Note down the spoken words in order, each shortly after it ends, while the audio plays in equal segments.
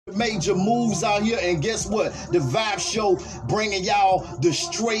major moves out here, and guess what? The Vibe Show bringing y'all the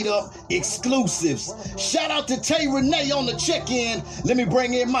straight up exclusives. Shout out to Tay Renee on the check-in. Let me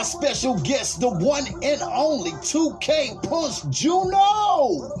bring in my special guest, the one and only 2K Punch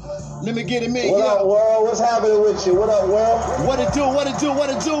Juno. Let me get him in. What up, world? What's happening with you? What up, world? What it do? What it do? What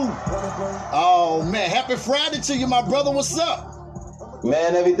it do? Oh man, happy Friday to you, my brother. What's up?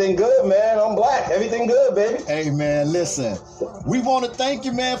 Man, everything good, man. I'm black. Everything good, baby. Hey, man, listen. We want to thank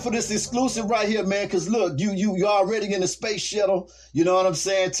you, man, for this exclusive right here, man. Because, look, you already in the space shuttle. You know what I'm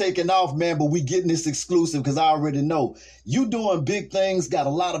saying? Taking off, man. But we getting this exclusive because I already know you doing big things. Got a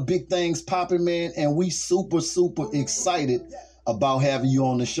lot of big things popping, man. And we super, super excited about having you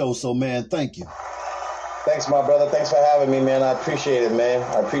on the show. So, man, thank you. Thanks, my brother. Thanks for having me, man. I appreciate it, man.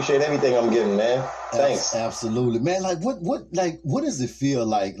 I appreciate everything I'm getting, man. Thanks. Absolutely, man. Like, what does it feel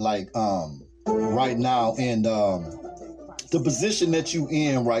like right now in the position that you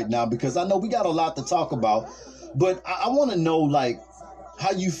in right now? Because I know we got a lot to talk about, but I want to know, like, how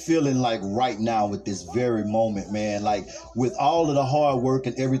you feeling like right now with this very moment, man? Like, with all of the hard work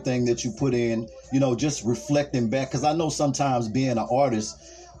and everything that you put in, you know, just reflecting back. Because I know sometimes being an artist,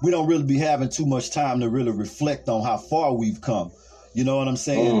 we don't really be having too much time to really reflect on how far we've come. You know what I'm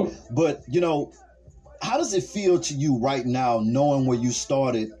saying? But, you know, how does it feel to you right now, knowing where you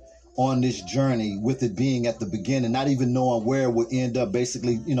started on this journey, with it being at the beginning, not even knowing where it would end up,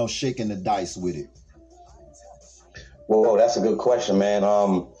 basically, you know, shaking the dice with it? Whoa, that's a good question, man.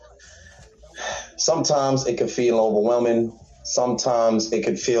 Sometimes it can feel overwhelming. Sometimes it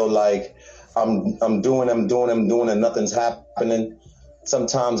could feel like I'm doing, and nothing's happening.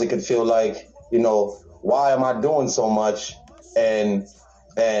 Sometimes it could feel like, you know, why am I doing so much? And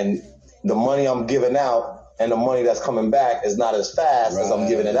the money I'm giving out and the money that's coming back is not as fast as I'm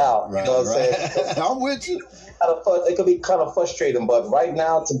giving it out. You know what I'm saying? I'm with you. It could be kind of frustrating, but right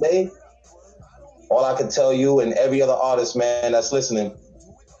now, today, all I can tell you and every other artist, man, that's listening,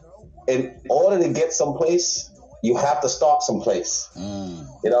 in order to get someplace, you have to start someplace.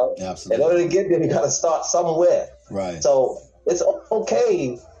 You know? Absolutely. In order to get there, you got to start somewhere. Right. So it's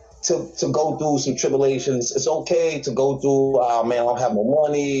okay to go through some tribulations. It's okay to go through, man, I don't have no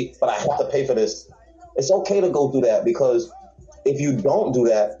money, but I have to pay for this. It's okay to go through that, because if you don't do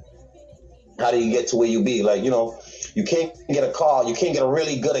that, how do you get to where you be? Like, you know, you can't get a car. You can't get a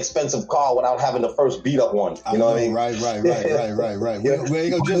really good, expensive car without having the first beat up one. You know what I mean? Right. We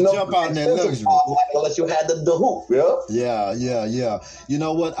ain't gonna just jump out in that luxury. Unless you had the hoop, Yeah. You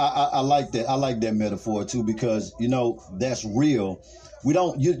know what? I like that. I like that metaphor too, because, you know, that's real. We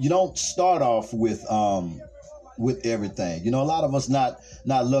don't, you don't start off with everything. You know, a lot of us not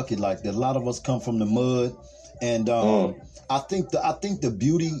lucky like that. A lot of us come from the mud, and I think the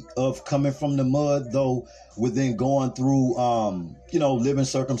beauty of coming from the mud, though, within going through you know, living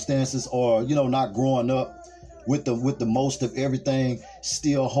circumstances, or, you know, not growing up with the most of everything,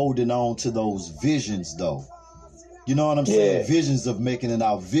 still holding on to those visions, though. You know what I'm saying? Visions of making it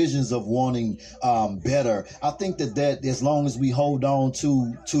out, visions of wanting better. I think that as long as we hold on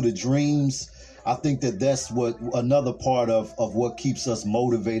to the dreams, I think that's what another part of what keeps us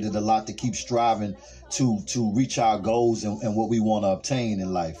motivated a lot, to keep striving to reach our goals and what we want to obtain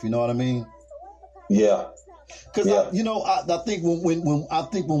in life. You know what I mean? Yeah. Because you know, I think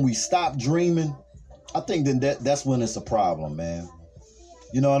when we stop dreaming, I think that's when it's a problem, man.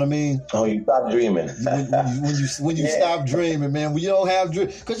 You know what I mean? Oh, you stop dreaming. when you stop dreaming, man. When you don't have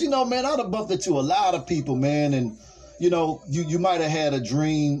dreams, because, you know, man, I'd have bumped into a lot of people, man, and, you know, you might have had a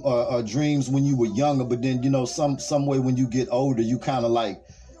dream or dreams when you were younger, but then, you know, some way when you get older, you kind of like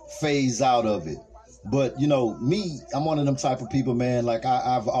phase out of it. But, you know, me, I'm one of them type of people, man. Like,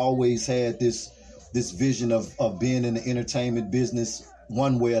 I've always had this vision of being in the entertainment business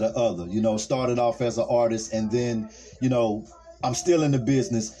one way or the other. You know, started off as an artist, and then, you know, I'm still in the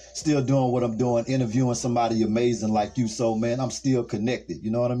business, still doing what I'm doing, interviewing somebody amazing like you. So, man, I'm still connected.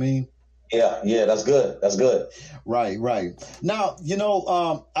 You know what I mean? Yeah, that's good. That's good. Right. Now, you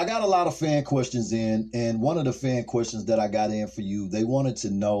know, I got a lot of fan questions in, and one of the fan questions that I got in for you, they wanted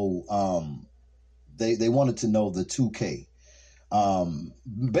to know, they wanted to know the 2K.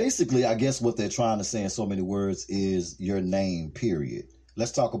 Basically, I guess what they're trying to say in so many words is your name, period.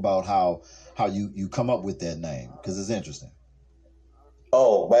 Let's talk about how you come up with that name, because it's interesting.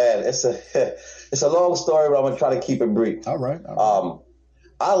 Oh man, it's a long story, but I'm gonna try to keep it brief. All right.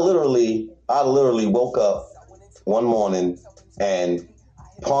 I literally woke up one morning and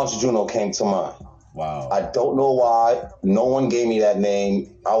Punch Juno came to mind. Wow. I don't know why. No one gave me that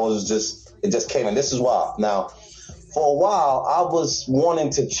name. It just came in. This is why. Now, for a while, I was wanting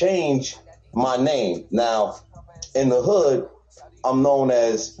to change my name. Now, in the hood, I'm known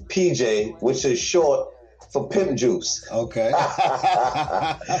as PJ, which is short for Pimp Juice. Okay.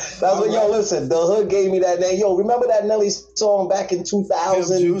 That's what, yo, listen, the hood gave me that name. Yo, remember that Nelly song back in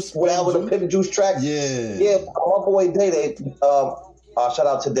 2000, whatever, the Pimp Juice track? Yeah. Yeah, my boy Dede, shout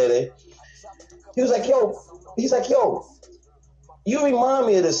out to Dede. He was like, yo, you remind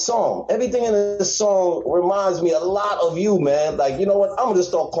me of this song. Everything in this song reminds me a lot of you, man. Like, you know what? I'm going to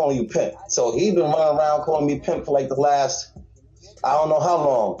start calling you Pimp. So he been running around calling me Pimp for like the last, I don't know how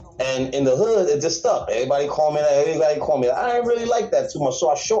long. And in the hood, it just stuck. Everybody call me that. I didn't really like that too much, so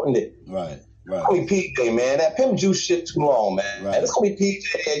I shortened it. Right. Call me PJ, man. That Pimp Juice shit too long, man. Right. Let's call me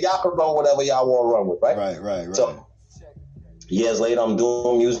PJ. Y'all can run whatever y'all want to run with, right? Right. So years later, I'm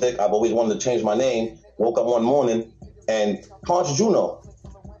doing music. I've always wanted to change my name. Woke up one morning and Ponce Juno,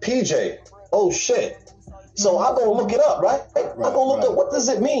 PJ. Oh shit. So I go look it up, right? I go look up, what does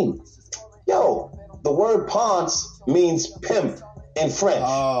it mean? Yo, the word Ponce means pimp in French.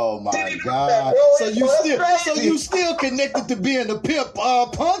 Oh my God! So you still connected to being a pimp,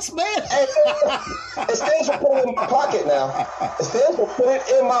 Ponce, man? It stands for put it in my pocket now. It stands for put it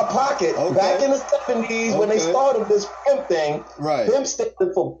in my pocket. Okay. Back in the 70s when they started this pimp thing, pimp stood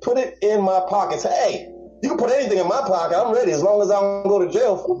for put it in my pocket. Say, hey, you can put anything in my pocket. I'm ready as long as I don't go to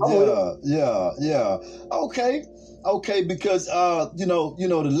jail. Yeah. Okay, because you know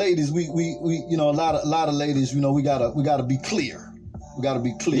the ladies, we you know a lot of ladies, you know, we gotta be clear. We gotta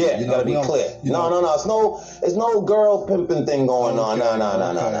be clear. Yeah, you gotta be clear. No. It's no girl pimping thing going on. No.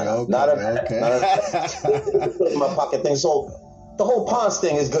 Not in my pocket thing. So the whole Ponce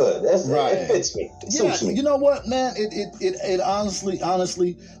thing is good. It fits me. It suits me. You know what, man? It honestly,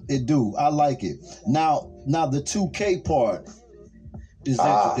 it do. I like it. Now the 2K part is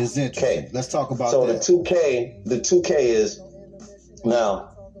interesting. Okay. Let's talk about that. So the 2K is now.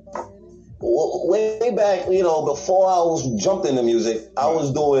 Way back, you know, before I was jumped into music, I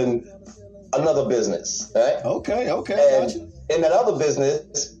was doing another business, right? Okay. And in that other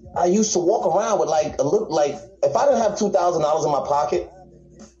business, I used to walk around with like if I didn't have $2,000 in my pocket,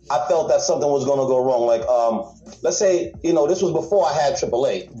 I felt that something was going to go wrong. Like, let's say, you know, this was before I had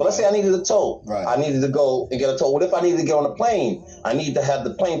AAA, but let's say I needed a tow. Right. I needed to go and get a tow. What if I needed to get on a plane? I need to have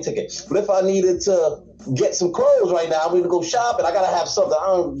the plane ticket. What if I needed to get some clothes right now? I need to go shopping. I got to have something. I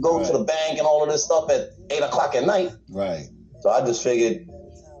don't go to the bank and all of this stuff at 8 o'clock at night. Right. So I just figured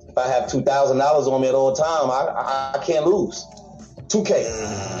if I have $2,000 on me at all time, I can't lose. 2K.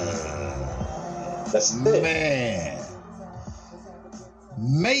 That's it. Man.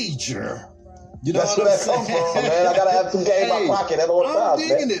 Major. You know that's where that comes from, man. I gotta have 2K in my pocket at all times. I'm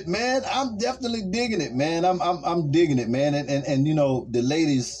digging it, man. I'm definitely digging it, man. I'm digging it, man. And you know, the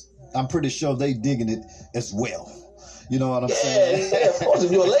ladies, I'm pretty sure they digging it as well. You know what I'm saying? Yeah, of course.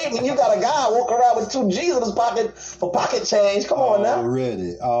 If you're a lady and you got a guy walking around with 2 G's in his pocket for pocket change, come on now.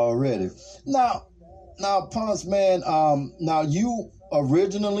 Already. Now, Ponce, man. Now you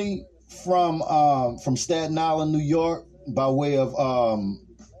originally from Staten Island, New York, by way of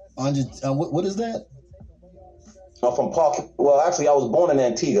what is that? I'm from Park. Well, actually, I was born in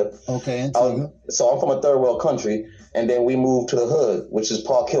Antigua. Okay, Antigua. So I'm from a third world country, and then we moved to the hood, which is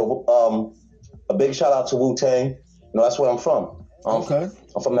Park Hill. A big shout out to Wu-Tang. You know, that's where I'm from. Okay.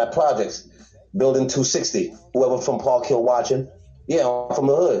 I'm from that projects, Building 260. Whoever from Park Hill watching, yeah, I'm from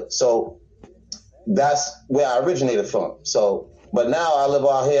the hood. So that's where I originated from. So, but now I live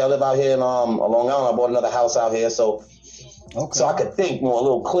out here in Long Island. I bought another house out here, so I could think more a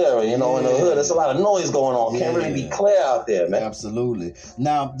little clearer. You know, in the hood, there's a lot of noise going on. Can't really be clear out there, man. Absolutely.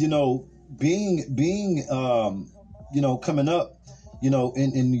 Now, you know, being you know, coming up, you know,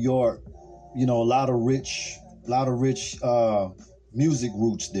 in New York, you know, a lot of rich music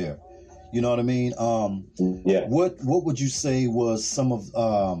roots there. You know what I mean? What would you say was some of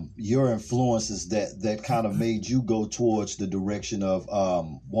your influences that kind of made you go towards the direction of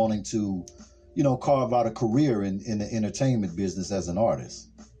wanting to, you know, carve out a career in the entertainment business as an artist?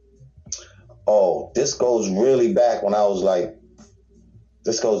 Oh, this goes really back when I was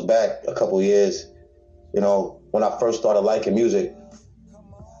this goes back a couple years, you know, when I first started liking music.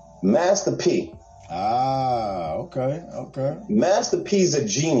 Master P. Ah, okay. Master P's a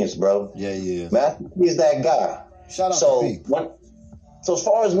genius, bro. Yeah, he is. Master P is that guy. Shout out to P. So as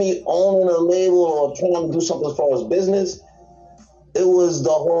far as me owning a label or trying to do something as far as business, it was the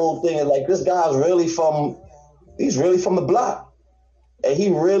whole thing. Like, this guy's he's really from the block. And he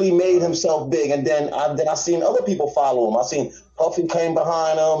really made himself big. And then I seen other people follow him. I seen Puffy came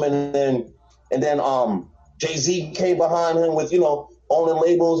behind him, and then Jay-Z came behind him with, you know, owning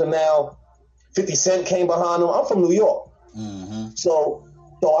labels, and now 50 Cent came behind him. I'm from New York. Mm-hmm. So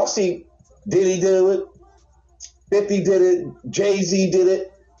I see Diddy do it. 50 did it. Jay-Z did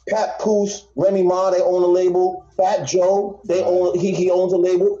it. Pat Poose, Remy Ma, they own a label. Fat Joe, he owns a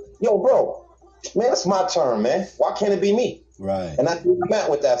label. Yo, bro, man, it's my turn, man. Why can't it be me? Right. And that's where I'm at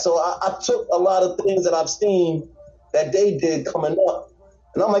with that. So I took a lot of things that I've seen that they did coming up.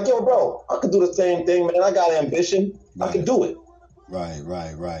 And I'm like, yo, bro, I could do the same thing, man. I got ambition. Right. I can do it.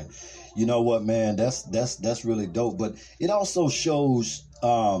 Right. You know what, man? That's really dope. But it also shows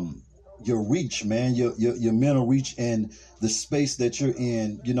your reach, man, your mental reach and the space that you're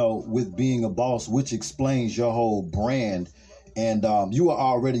in, you know, with being a boss, which explains your whole brand. And you were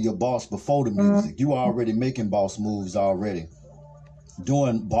already a boss before the music. You were already making boss moves already,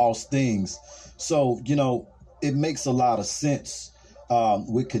 doing boss things. So, you know, it makes a lot of sense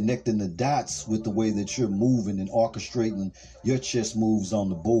with connecting the dots with the way that you're moving and orchestrating your chess moves on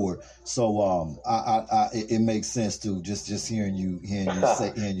the board. So it makes sense to just hearing you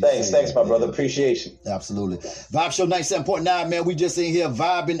say. Thanks, my brother. Appreciation. Absolutely. Vibe Show 97.9, man. We just in here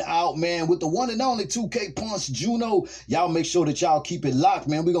vibing out, man, with the one and only 2K Punch Juno. Y'all make sure that y'all keep it locked,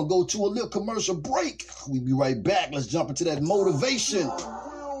 man. We're gonna go to a little commercial break. We'll be right back. Let's jump into that motivation.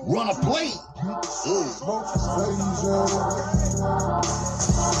 Run a play. It's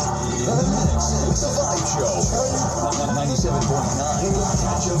the Vibe Show. 97.9.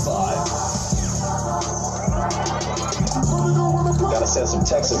 Catch a vibe. Gotta send some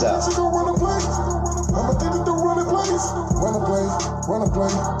Texas out. I'm addicted to run a place. Run a play.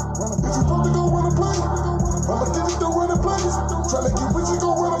 If you supposed to go run a play, I'm addicted to run a place. Trying to get rich and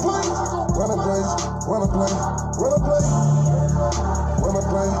go run a play. Run a play. Run a play. Run a play. Run a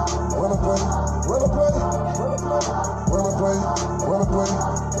play. Run a play. Run a play. Run a play. Run a play.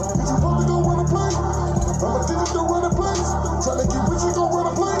 If you supposed to go run a play, I'm addicted to run a place. Trying to get rich and go run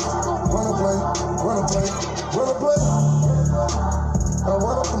a play. Run a play. Run a play. Run a play. I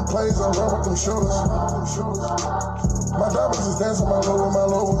run up them plays, I run with them shooters. My diamonds is dancing my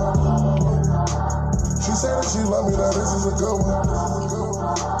lower. She said that she love me, that this is a good one.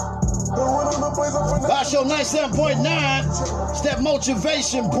 Vibe Show 97.9. It's that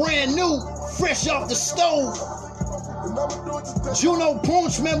motivation, brand new, fresh off the stove. Juno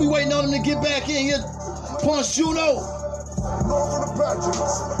Punch, man, we waiting on him to get back in here. Punch Juno.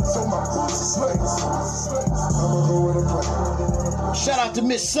 Shout out to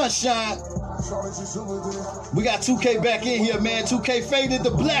Miss Sunshine. We got 2K back in here, man. 2K faded the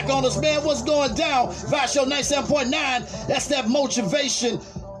black on us, man. What's going down? Vibe Show 97.9. That's that motivation.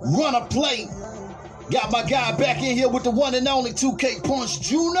 Run a play. Got my guy back in here with the one and only 2K Punch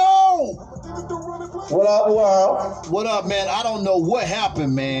Juno. What up, world? What up, man? I don't know what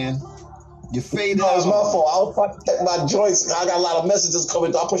happened, man. You faded out. No, it's my fault. I was trying to check my joints. I got a lot of messages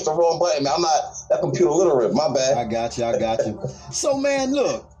coming. I pushed the wrong button, man. I'm not that computer literate. My bad. I got you. So, man,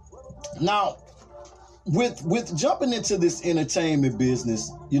 look. Now, with jumping into this entertainment business,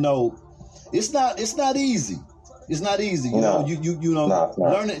 you know, it's not easy. It's not easy. You know,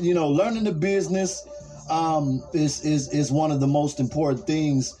 learning the business is one of the most important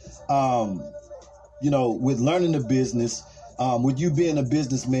things. You know, with learning the business. With you being a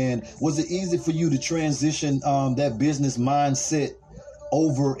businessman, was it easy for you to transition that business mindset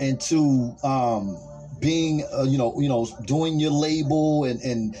over into being, doing your label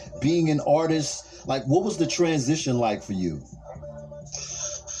and being an artist? Like, what was the transition like for you?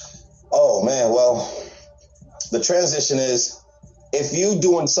 Oh, man. Well, the transition is if you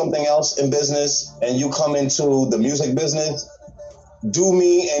doing something else in business and you come into the music business, do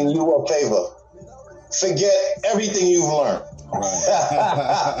me and you a favor. Forget everything you've learned.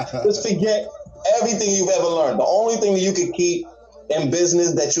 Right. Just forget everything you've ever learned. The only thing that you can keep in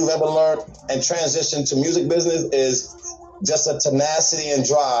business that you've ever learned and transition to music business is just a tenacity and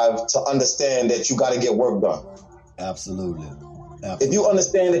drive to understand that you got to get work done. Absolutely. If you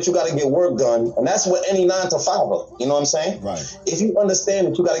understand that you got to get work done, and that's what any 9 to 5, you know what I'm saying? Right. If you understand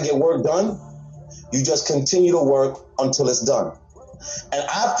that you got to get work done, you just continue to work until it's done. And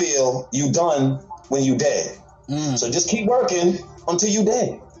I feel you done when you dead. So just keep working until you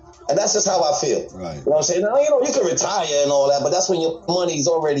dead. And that's just how I feel. Right. You know what I'm saying? Now, you can retire and all that, but that's when your money's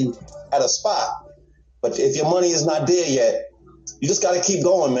already at a spot. But if your money is not there yet, you just got to keep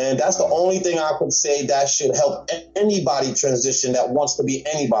going, man. That's the only thing I could say that should help anybody transition that wants to be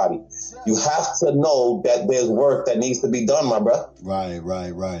anybody. You have to know that there's work that needs to be done, my bro. Right.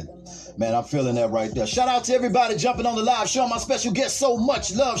 Man, I'm feeling that right there. Shout out to everybody jumping on the live show. My special guest, so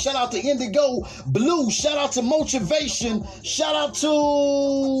much love. Shout out to Indigo Blue. Shout out to Motivation. Shout out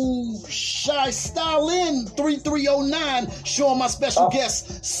to Shy Stalin 3309. Showing my special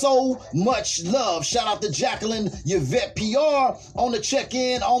guest so much love. Shout out to Jacqueline Yvette PR. are on the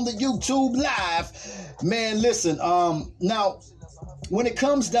check-in on the YouTube Live. Man, listen, now, when it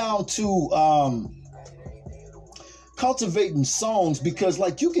comes down to cultivating songs, because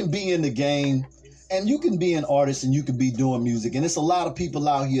like you can be in the game and you can be an artist and you can be doing music, and it's a lot of people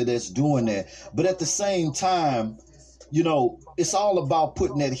out here that's doing that, but at the same time, you know, it's all about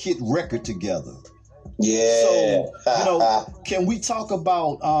putting that hit record together. Yeah. So, you know, can we talk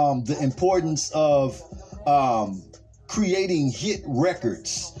about the importance of creating hit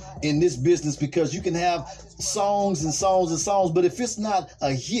records in this business? Because you can have songs and songs and songs, but if it's not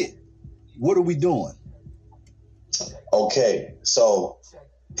a hit, what are we doing? Okay, so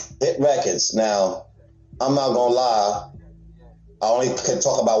hit records. Now, I'm not gonna lie. I only can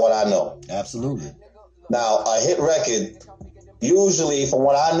talk about what I know. Absolutely. Now, a hit record, usually, from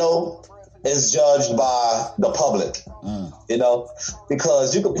what I know, is judged by the public. You know,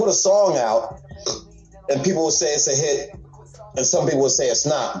 because you could put a song out, and people will say it's a hit, and some people will say it's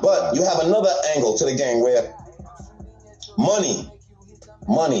not. But you have another angle to the game where money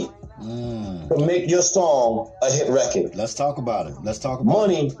to make your song a hit record. Let's talk about it.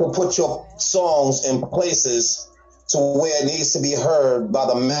 Money to put your songs in places to where it needs to be heard by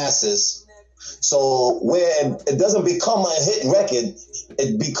the masses. So where it doesn't become a hit record,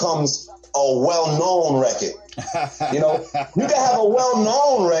 it becomes a well-known record. You know, you can have a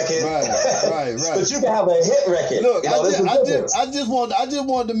well-known record, right. but you can have a hit record. Look, you know, I just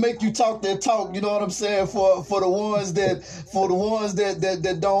wanted to make you talk that talk. You know what I'm saying? For the ones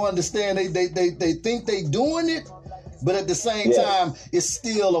that don't understand, they think they doing it, but at the same time, it's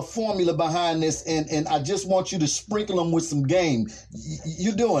still a formula behind this. And I just want you to sprinkle them with some game.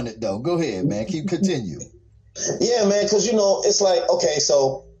 You're doing it though. Go ahead, man. Continue. Yeah, man. Because you know, it's like, okay,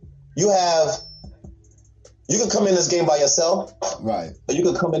 so you can come in this game by yourself, right? Or you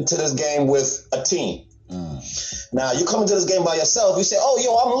can come into this game with a team. Now, you come into this game by yourself, you say, oh,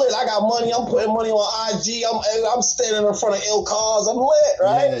 yo, I'm lit. I got money. I'm putting money on IG. I'm standing in front of ill cars. I'm lit,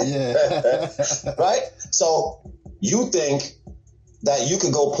 right? Yeah. Right? So you think that you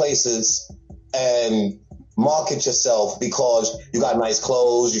could go places and market yourself because you got nice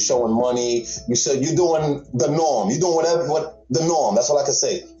clothes, you're showing money, you're doing the norm. You're doing what the norm. That's what I can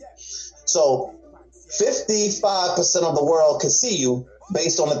say. So 55% of the world can see you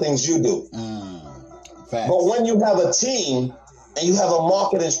based on the things you do. But when you have a team and you have a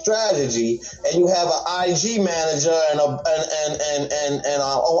marketing strategy and you have an IG manager and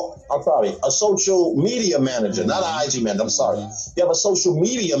a social media manager, not an IG manager, I'm sorry. You have a social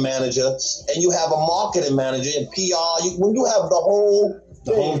media manager and you have a marketing manager and PR. When you have the whole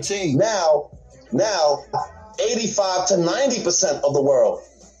team. Now 85 to 90% of the world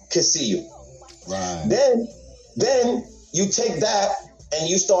can see you. Right. Then you take that and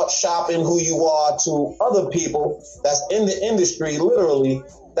you start shopping who you are to other people that's in the industry, literally,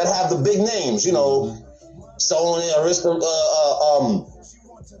 that have the big names, you know, Sony, Arista,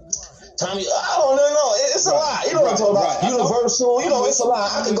 Tommy, I don't know. It's a lot. You know what I'm talking about? Universal, you know, it's a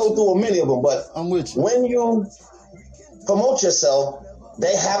lot. I could go through many of them, but I'm with you. When you promote yourself,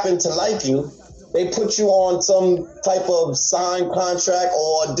 they happen to like you. They put you on some type of signed contract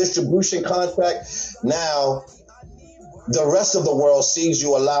or distribution contract. Now, the rest of the world sees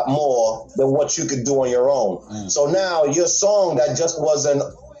you a lot more than what you could do on your own. So now your song that just was an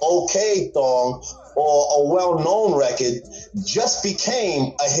okay song or a well-known record just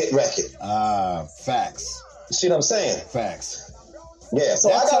became a hit record. Facts. See what I'm saying? Facts. Yeah,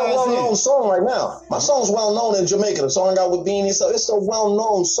 so I got a well-known song right now. My song's well-known in Jamaica. The song I got with Beanie, so it's a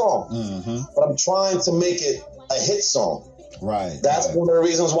well-known song. But I'm trying to make it a hit song. Right. That's one of the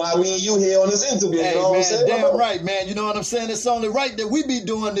reasons why me and you here on this interview. Hey, you know what I'm saying? Damn right, man. You know what I'm saying? It's only right that we be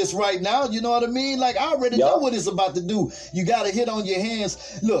doing this right now. You know what I mean? Like, I already know what it's about to do. You got to hit on your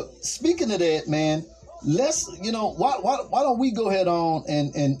hands. Look, speaking of that, man, let's, you know, why don't we go ahead on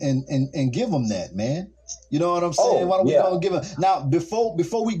and give them that, man? You know what I'm saying? Why don't we go and give them? Now, before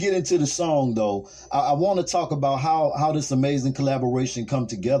we get into the song, though, I want to talk about how this amazing collaboration come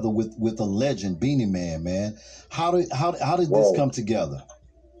together with a legend, Beenie Man, man. How did this come together?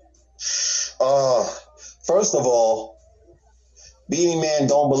 First of all, Beenie Man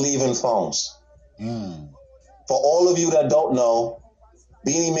don't believe in phones. For all of you that don't know,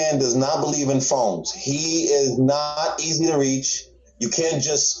 Beenie Man does not believe in phones. He is not easy to reach. You can't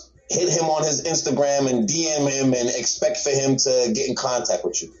just hit him on his Instagram and DM him and expect for him to get in contact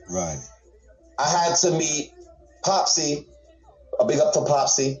with you. Right. I had to meet Popsy, a big up to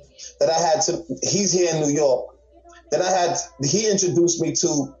Popsy, he's here in New York. Then he introduced me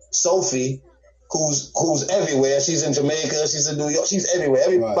to Sophie, who's everywhere. She's in Jamaica, she's in New York, she's everywhere.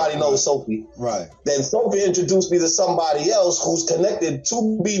 Everybody knows Sophie. Right. Then Sophie introduced me to somebody else who's connected to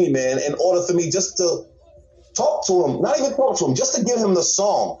Beanie Man in order for me just to talk to him, not even talk to him, just to give him the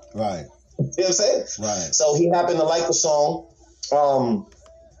song. Right. You know what I'm saying? Right. So he happened to like the song.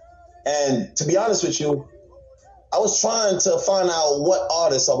 And to be honest with you, I was trying to find out what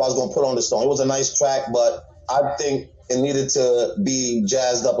artist I was going to put on the song. It was a nice track, but I think it needed to be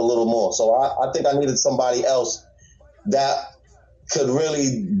jazzed up a little more. So I think I needed somebody else that could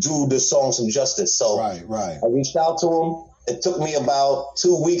really do the song some justice. So right. I reached out to him. It took me about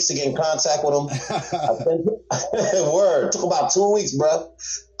 2 weeks to get in contact with him. Word. Took about 2 weeks, bro.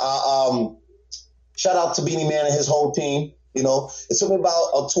 Shout out to Beanie Man and his whole team. You know, it took me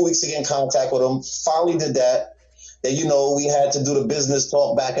about 2 weeks to get in contact with him. Finally did that. Then, you know, we had to do the business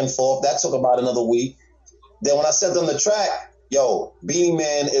talk back and forth. That took about another week. Then when I sent them the track, yo, Beanie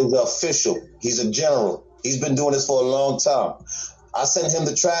Man is official. He's a general. He's been doing this for a long time. I sent him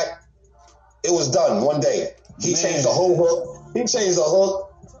the track. It was done one day. He changed the whole hook. He changed the hook.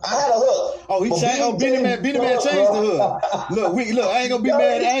 I had a hook. Oh, he changed. Oh, Beanie Man changed the hook. Look, I ain't gonna be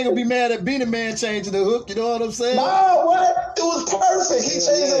mad. I ain't gonna be mad at Beanie Man changing the hook. You know what I'm saying? No, what? It was perfect. He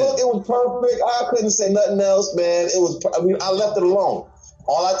changed the hook. It was perfect. I couldn't say nothing else, man. It was. I mean, I left it alone.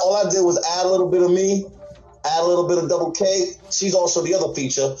 All I did was add a little bit of me, add a little bit of Double K. She's also the other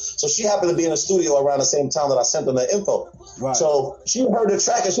feature, so she happened to be in the studio around the same time that I sent them the info. Right. So she heard the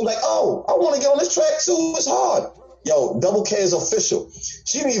track and she was like, "Oh, I want to get on this track too. It's hard." Yo, Double K is official.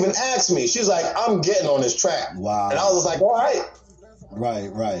 She didn't even ask me. She's like, "I'm getting on this track." Wow. And I was like, "All right."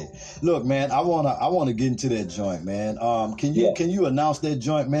 Right. Look, man, I wanna get into that joint, man. Can you announce that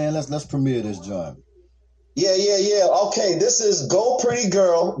joint, man? Let's premiere this joint. Yeah. Okay, this is Go Pretty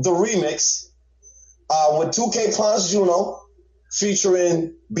Girl, the remix, with 2K Ponce Juno,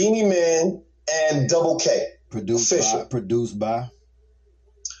 featuring Beanie Man and Double K. Produced by.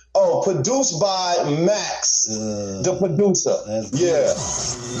 Oh, produced by Max, the producer. Yeah.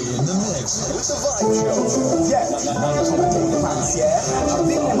 In the mix with the Vibe Show. Yeah. I'm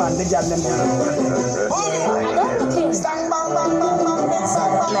thinking about the girl them.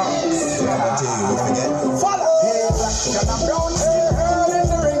 Follow. Got a brown hair in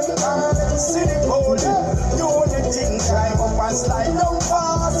the ring. City pole. Doing the thing. Climb up and slide down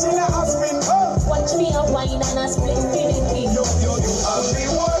fast in a Aspen. Watch me a wine and a split feeling. Yo, I'll be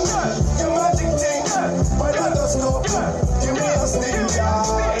one. You magic thing. But I just go. Give me a sting.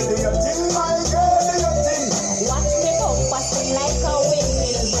 Do your thing, my girl. Do your thing. Watch me go passing like a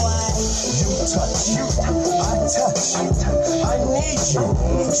windmill, boy. You touch. I touch. I need you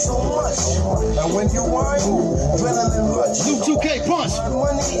so much. And when you whine, adrenaline rush. You 2K Ponce.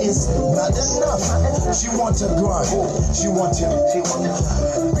 Money is not enough. She wants to grind. She wants you.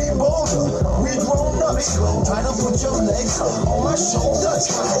 Be bolder. We grown ups. Try to put your legs on my shoulders.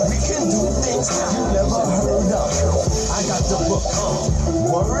 We can do things you never heard of. I got the book.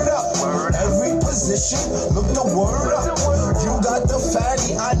 Word up. Every position. Look the word up. You got the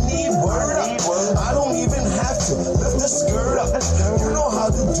fatty. I need word up. I don't even have to lift the skirt up. You know how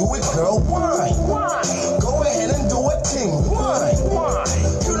to do it, girl. Why? Go ahead and do a thing. Why?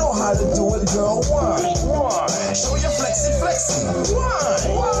 You know how to do it, girl. Why? Show your flexi.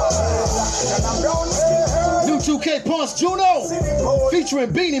 Why? New 2K Ponce Juno,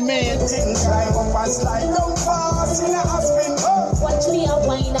 featuring Beanie Man. Watch me a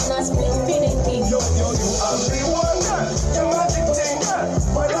wine and a split feeling. Yo, I'll be one. You magic thing.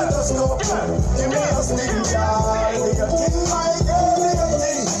 But I just go. Give me a sting. Do your thing, my girl. Do your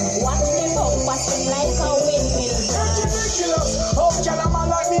thing. Watch me go passing like a windmill. Ridiculous. Oh, can a man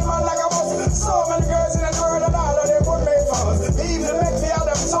like me, man like a boss? So many girls in the world and all of them would make fun. Even make the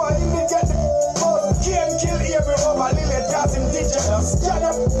other so I even get the boss. Can't kill every over limit, cause him dangerous. Get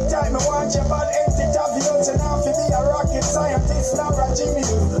up, time I want your bad empty tablets and now for me a rocket scientist, now a Jimmy.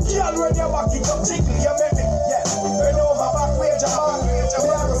 Girl, when you're walking up, tickle, you make me, yeah. Bend over, back, wage your back, me I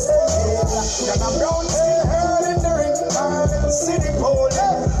go say, yeah. Got a brown hair in the ring, city pole.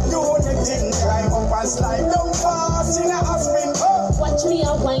 Doing the thing, climb up and slide down fast in a Aspen. Watch me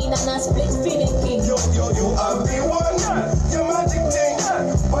a wine and a split feeling. Yo, I'll be one. You magic thing.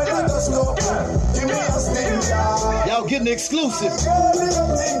 But I just go. Give me a sting. Y'all getting exclusive.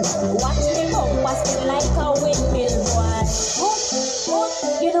 Watch me go passing like a windmill, boy.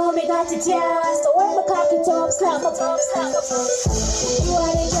 You know me got it, yeah. So when my cock it up, slap up. You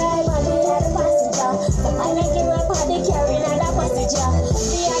are the driver, me are the passenger. I make it up on the carrying and the passenger.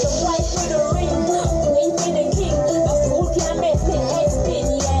 Me are the wife with the ring, queen with the king. A fool can make me head spin,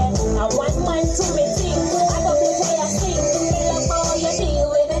 yeah. I want man to me think. I got to play a sing. Me love how you deal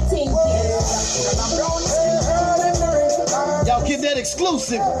with the thing, yeah.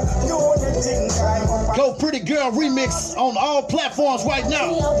 exclusive. Go Pretty Girl remix on all platforms right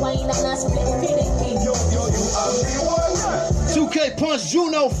now. 2K Punch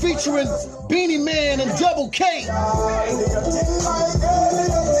Juno featuring Beanie Man and Double K.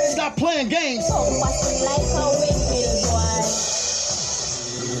 Stop playing games. In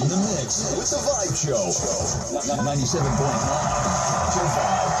the mix with the Vibe Show.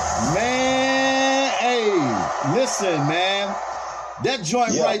 97.9. Man, hey, listen, man. That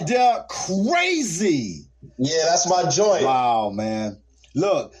joint right there, crazy. Yeah, that's my joint. Wow, man.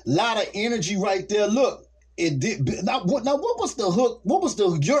 Look, a lot of energy right there. Look, it did. Now, what was the hook? What was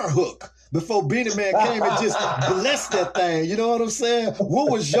your hook before Beanie Man came and just blessed that thing? You know what I'm saying?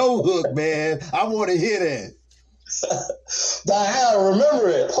 What was your hook, man? I want to hear that. I remember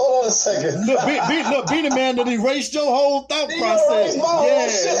it. Hold on a second. Look, Beanie Man that erased your whole thought process. Yeah.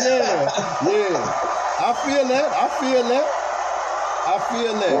 I feel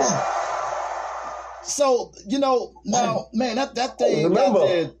that. So, you know, now, man, that thing got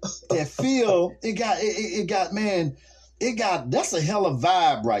that feel, it got that's a hell of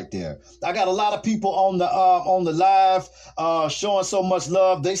vibe right there. I got a lot of people on the live showing so much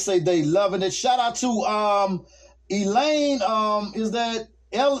love. They say they loving it. Shout out to Elaine, is that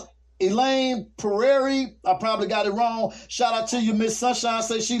Elaine Pereri? I probably got it wrong. Shout out to you, Miss Sunshine.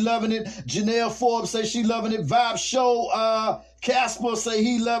 Say she loving it. Janelle Forbes say she loving it. Vibe Show. Casper say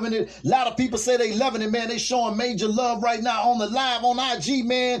he loving it. A lot of people say they loving it, man. They showing major love right now on the live on IG,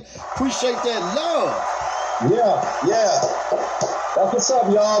 man. Appreciate that love. Yeah. That's what's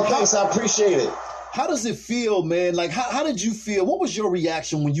up, y'all. Thanks, I appreciate it. How does it feel, man? Like, how did you feel? What was your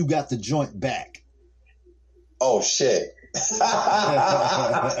reaction when you got the joint back? Oh, shit.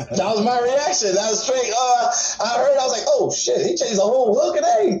 That was my reaction. That was straight. I heard, I was like, oh, shit, he changed the whole hook and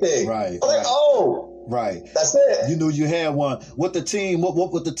everything. Right. I was like, oh. Right. That's it. You knew you had one. What the team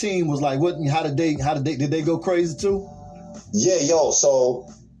the team was like? Did they go crazy too? Yeah, yo. So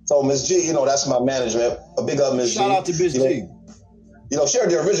Miss G, you know, that's my management. A big up Miss G. Shout out to Miss G. You know, share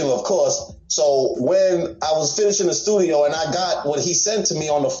the original, of course. So when I was finishing the studio and I got what he sent to me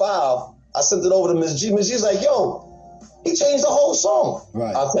on the file, I sent it over to Miss G. Miss G's like, yo, he changed the whole song.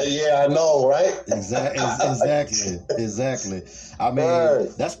 Right. I said, yeah, I know, right? Exactly. I mean,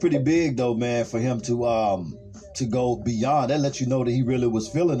 that's pretty big though, man, for him to go beyond. That lets you know that he really was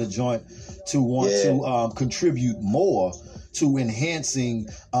feeling the joint to want to contribute more to enhancing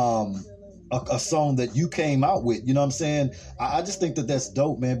a song that you came out with. You know what I'm saying? I just think that that's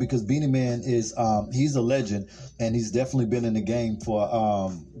dope, man, because Beanie Man is he's a legend, and he's definitely been in the game for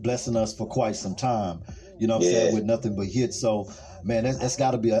blessing us for quite some time. You know what I'm saying? With nothing but hits. So, man, that's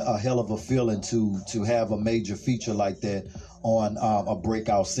got to be a hell of a feeling to have a major feature like that on a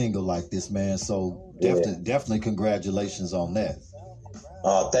breakout single like this, man. So definitely congratulations on that.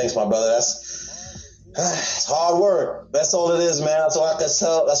 Thanks, my brother. It's hard work. That's all it is, man. That's all I can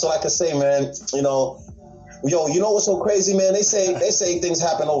tell. That's all I can say, man. You know what's so crazy, man? They say things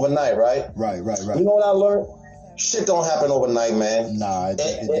happen overnight, right? Right. You know what I learned? Shit don't happen overnight, man. Nah, it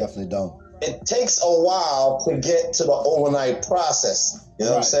definitely don't. It takes a while to get to the overnight process. You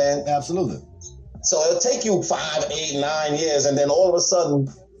know what I'm saying? Absolutely. So it'll take you 5, 8, 9 years, and then all of a sudden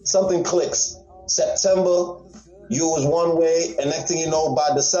something clicks. September, you was one way, and next thing you know,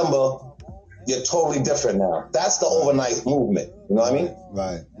 by December, you're totally different now. That's the overnight movement. You know what I mean?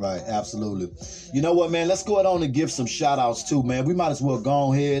 Right. Absolutely. You know what, man? Let's go ahead and give some shout outs too, man. We might as well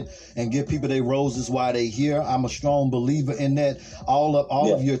go ahead and give people their roses while they here. I'm a strong believer in that. All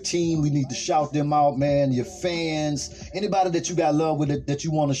of your team, we need to shout them out, man. Your fans, anybody that you got love with it, that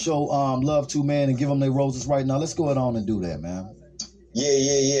you want to show love to, man, and give them their roses right now. Let's go ahead and do that, man.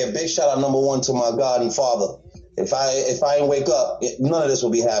 Yeah. Big shout out number one to my God and Father. If I ain't wake up, none of this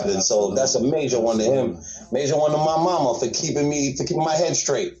will be happening. So that's a major one to him. Major one to my mama for keeping my head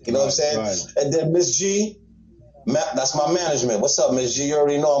straight. You know what I'm saying? Right. And then Miss G, that's my management. What's up, Miss G? You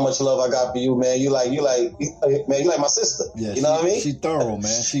already know how much love I got for you, man. You like my sister. Yeah, you know what I mean? She thorough,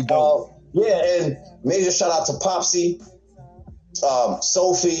 man. She dope. And major shout out to Popsy,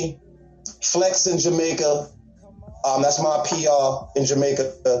 Sophie, Flex in Jamaica. That's my PR in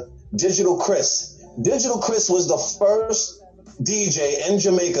Jamaica. Digital Chris. Digital Chris was the first DJ in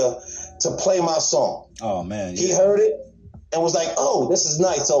Jamaica to play my song. Oh, man. He heard it and was like, oh, this is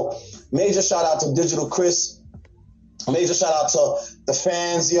nice. So major shout out to Digital Chris. Major shout out to the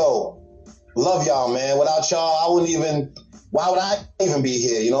fans. Yo, love y'all, man. Without y'all, why would I even be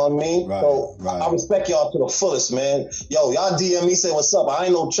here? You know what I mean? Right, so I respect y'all to the fullest, man. Yo, y'all DM me, say what's up. I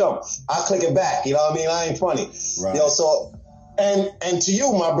ain't no chump. I click it back. You know what I mean? I ain't funny. Right. Yo, so And to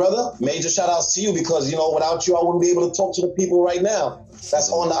you, my brother, major shout outs to you, because, you know, without you, I wouldn't be able to talk to the people right now.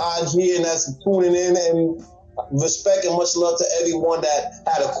 That's on the IG and that's tuning in, and respect and much love to everyone that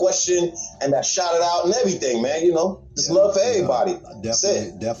had a question and that shouted out and everything, man. You know, just love for everybody.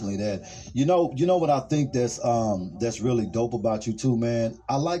 Definitely that. You know what I think that's really dope about you too, man.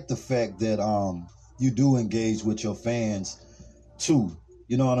 I like the fact that you do engage with your fans too.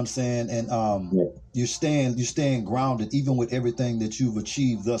 You know what I'm saying? And you're staying grounded even with everything that you've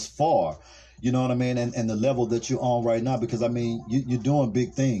achieved thus far. You know what I mean? And the level that you're on right now, because I mean, you're doing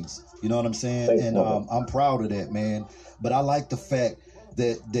big things. You know what I'm saying? Thanks, and I'm proud of that, man. But I like the fact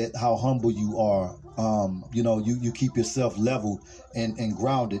that how humble you are. You know, you keep yourself leveled and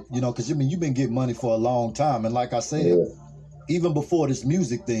grounded, you know, because I mean, you've been getting money for a long time. And like I said, even before this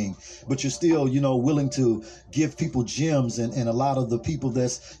music thing, but you're still, you know, willing to give people gems, and a lot of the people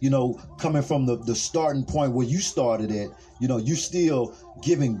that's, you know, coming from the starting point where you started at, you know, you still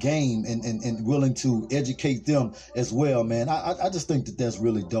giving game and willing to educate them as well, man. I just think that that's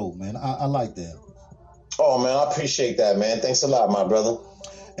really dope, man. I like that. Oh, man, I appreciate that, man. Thanks a lot, my brother.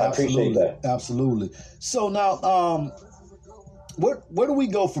 I appreciate that. Absolutely. So now, where do we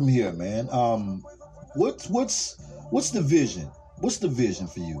go from here, man? What's the vision? What's the vision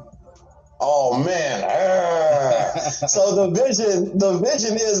for you? Oh man. So the vision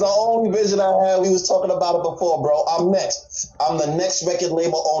is the only vision I have. We was talking about it before, bro. I'm next. I'm the next record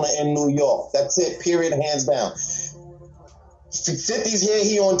label owner in New York. That's it, period, hands down. 50's here,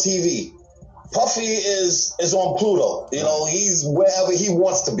 he on TV. Puffy is on Pluto. You know, he's wherever he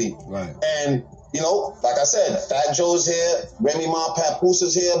wants to be. Right. And, you know, like I said, Fat Joe's here, Remy Ma, Papoose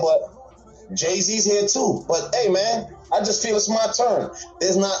is here, but Jay-Z's here too. But hey, man, I just feel it's my turn.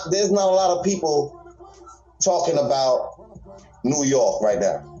 There's not a lot of people talking about New York right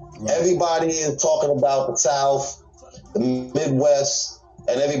now. Right. Everybody is talking about the South, the Midwest,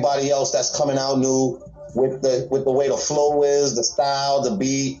 and everybody else that's coming out new with the way the flow is, the style, the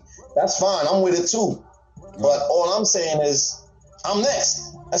beat. That's fine. I'm with it too. Right. But all I'm saying is I'm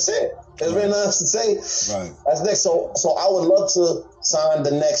next. That's it. There's really nothing else to say. Right. That's next. So I would love to sign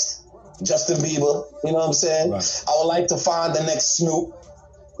the next Justin Bieber, you know what I'm saying? Right. I would like to find the next Snoop,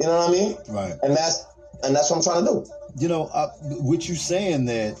 you know what I mean? Right. And that's what I'm trying to do. You know, with you saying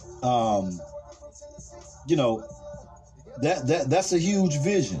that, you know, that's a huge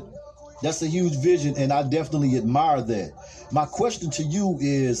vision. That's a huge vision, and I definitely admire that. My question to you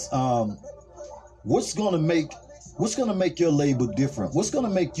is, what's gonna make your label different? What's gonna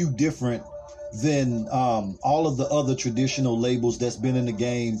make you different than all of the other traditional labels that's been in the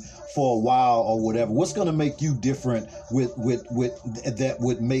game for a while or whatever? What's going to make you different with that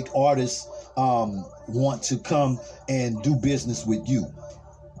would make artists want to come and do business with you?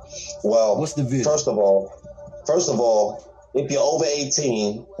 Well, what's the vision? First of all, if you're over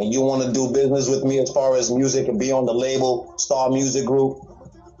 18 and you want to do business with me as far as music and be on the label Star Music Group,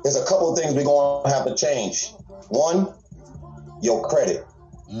 there's a couple of things we're going to have to change. One, your credit.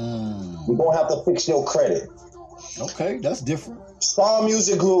 We're going to have to fix your credit. Okay, that's different. Star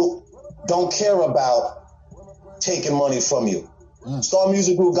Music Group don't care about taking money from you. Star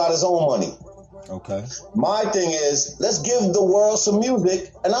Music Group got his own money. Okay. My thing is, let's give the world some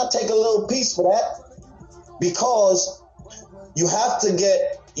music, and I'll take a little piece for that, because you have to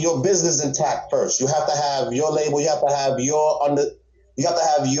get your business intact first. You have to have your label. You have to have your how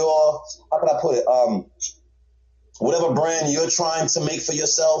can I put it? Whatever brand you're trying to make for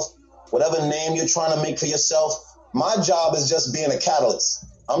yourself, whatever name you're trying to make for yourself. My job is just being a catalyst.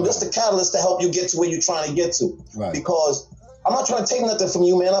 I'm just a catalyst to help you get to where you're trying to get to. Right. Because I'm not trying to take nothing from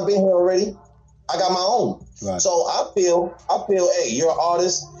you, man. I've been here already. I got my own. Right. So I feel, hey, you're an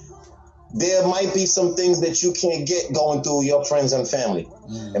artist. There might be some things that you can't get going through your friends and family.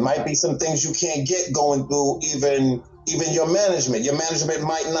 It might be some things you can't get going through even your management. Your management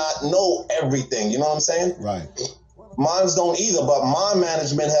might not know everything. You know what I'm saying? Right. Mines don't either, but my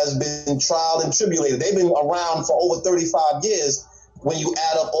management has been trial and tribulated. They've been around for over 35 years when you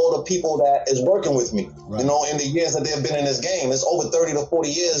add up all the people that is working with me. Right. You know, in the years that they've been in this game, it's over 30 to 40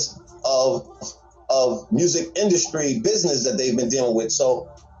 years of music industry business that they've been dealing with. So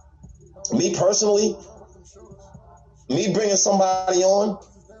me personally, me bringing somebody on,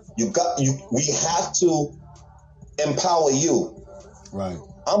 we have to empower you. Right.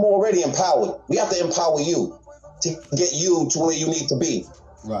 I'm already empowered. We have to empower you to get you to where you need to be.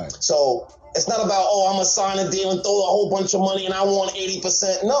 Right. So it's not about, I'm going to sign a deal and throw a whole bunch of money and I want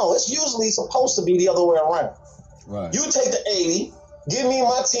 80%. No, it's usually supposed to be the other way around. Right. You take the 80, give me and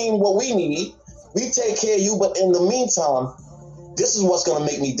my team what we need. We take care of you, but in the meantime, this is what's going to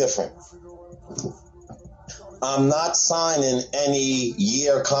make me different. I'm not signing any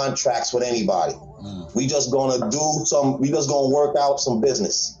year contracts with anybody. We just gonna work out some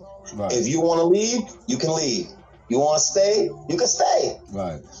business. Right. If you want to leave, you can leave. You want to stay, you can stay.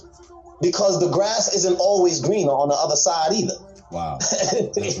 Right. Because the grass isn't always greener on the other side either. Wow.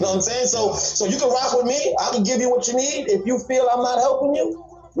 You know what I'm saying? So you can rock with me. I can give you what you need. If you feel I'm not helping you,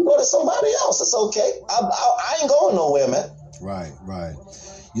 you go to somebody else. It's okay. I ain't going nowhere, man. Right.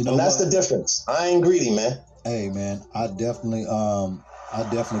 You know, and that's the difference. I ain't greedy, man. Hey, man, I definitely can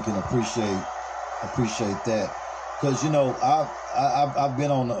appreciate that, because you know I've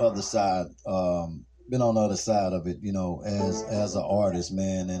been on the other side, of it, you know, as an artist,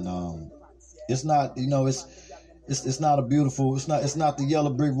 man, and it's not, you know, it's not a beautiful, it's not the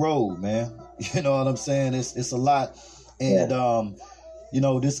yellow brick road, man. You know what I'm saying? It's a lot, and you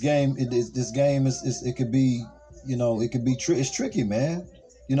know, this game is it could be, you know, it's tricky, man.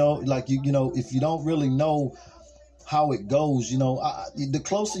 You know, like you know, if you don't really know how it goes, you know, the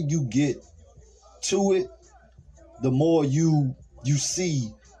closer you get to it, the more you see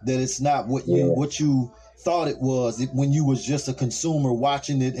that it's not what you thought it was when you was just a consumer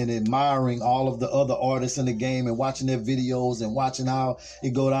watching it and admiring all of the other artists in the game and watching their videos and watching how it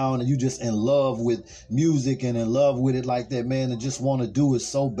go down, and you just in love with music and in love with it like that, man, and just want to do it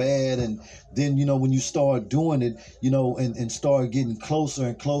so bad. And then, you know, when you start doing it, you know, and start getting closer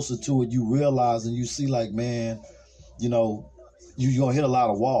and closer to it, you realize and you see like, man, you know, you're gonna hit a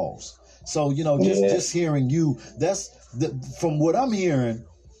lot of walls. So, you know, just hearing you, from what I'm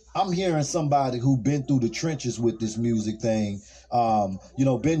hearing somebody who been through the trenches with this music thing, you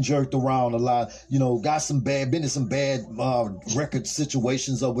know, been jerked around a lot, you know, been in some bad record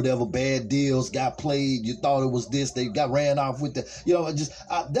situations or whatever, bad deals, got played, you thought it was this, they got ran off with the, you know,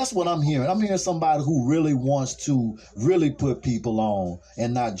 that's what I'm hearing. I'm hearing somebody who really wants to really put people on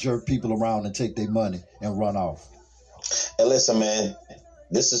and not jerk people around and take their money and run off. And listen, man,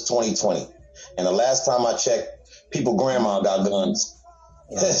 this is 2020. And the last time I checked, people grandma got guns.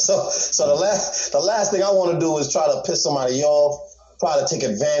 So the last thing I want to do is try to piss somebody off, try to take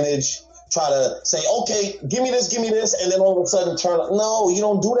advantage, try to say, okay, give me this, and then all of a sudden turn up. No, you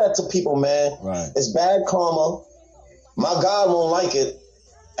don't do that to people, man. Right. It's bad karma. My God won't like it.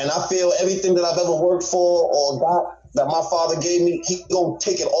 And I feel everything that I've ever worked for or got that my father gave me, he gonna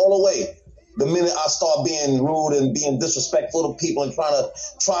take it all away. The minute I start being rude and being disrespectful to people and try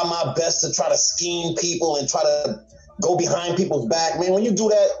my best to try to scheme people and try to go behind people's back, man. When you do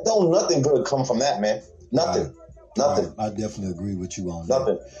that, don't nothing good come from that, man. Nothing. Right. Nothing. Right. I definitely agree with you on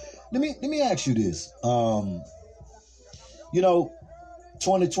Nothing. that. Let me ask you this. You know,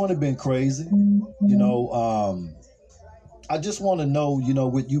 2020 been crazy. You know, I just want to know, you know,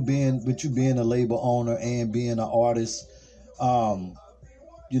 with you being a label owner and being an artist,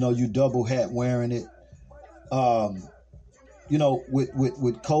 you know, you double hat wearing it. You know, with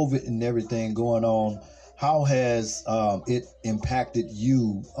COVID and everything going on, how has it impacted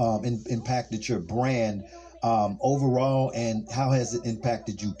you, impacted your brand overall, and how has it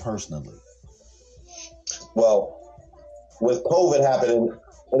impacted you personally? Well, with COVID happening,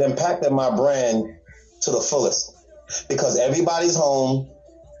 it impacted my brand to the fullest because everybody's home,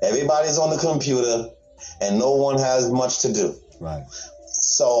 everybody's on the computer, and no one has much to do. Right.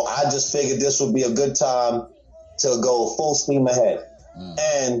 So I just figured this would be a good time to go full steam ahead.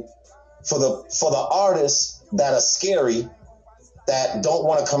 And for the artists that are scary, that don't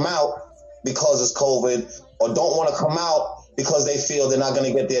want to come out because it's COVID, or don't want to come out because they feel they're not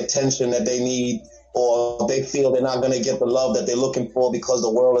going to get the attention that they need, or they feel they're not going to get the love that they're looking for because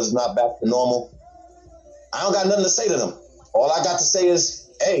the world is not back to normal, I don't got nothing to say to them. All I got to say is,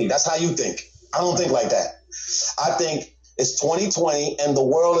 hey, that's how you think. I don't think like that. I think it's 2020 and the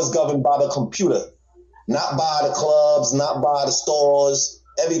world is governed by the computer, not by the clubs, not by the stores.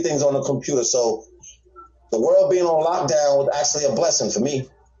 Everything's on the computer. So the world being on lockdown was actually a blessing for me,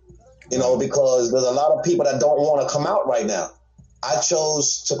 you know, because there's a lot of people that don't want to come out right now. I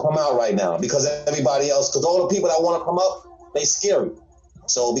chose to come out right now because everybody else, because all the people that want to come up, they scary.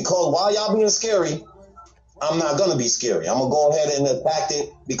 So because while y'all being scary, I'm not going to be scary. I'm going to go ahead and attack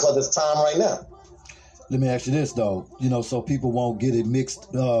it because it's time right now. Let me ask you this, though, you know, so people won't get it mixed,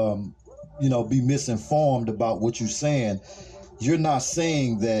 you know, be misinformed about what you're saying. You're not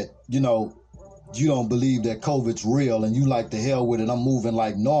saying that, you know, you don't believe that COVID's real and you like the hell with it, I'm moving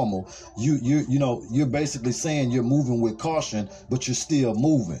like normal. You know, you're basically saying you're moving with caution, but you're still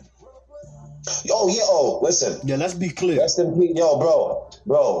moving. Listen. Yeah, let's be clear. Rest in peace,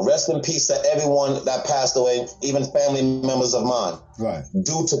 bro, rest in peace to everyone that passed away, even family members of mine. Right.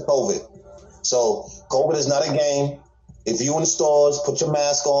 Due to COVID. So COVID is not a game. If you in stores, put your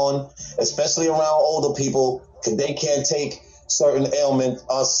mask on, especially around older people. because they can't take certain ailments,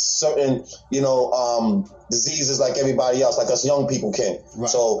 certain, diseases like everybody else, like us young people can. Right.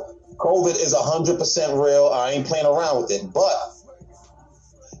 So COVID is 100% real. I ain't playing around with it. But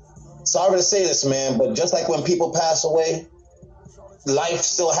sorry to say this, man, but just like when people pass away, life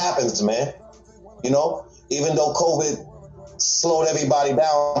still happens, man. Even though COVID slowed everybody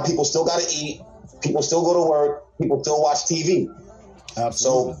down, people still got to eat. People still go to work. People still watch TV.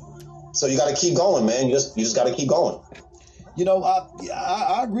 Absolutely. So you got to keep going, man. You just got to keep going.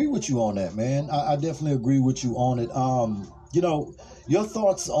 I agree with you on that, man. I definitely agree with you on it. Your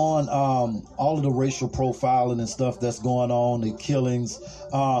thoughts on all of the racial profiling and stuff that's going on, the killings,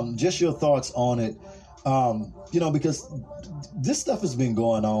 just your thoughts on it, because this stuff has been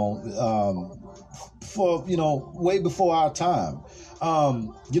going on for, way before our time.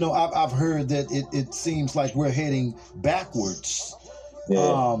 I've heard that it seems like we're heading backwards.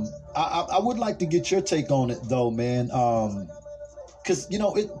 Yeah. I would like to get your take on it, though, man. Because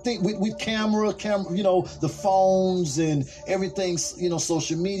with camera, the phones and everything,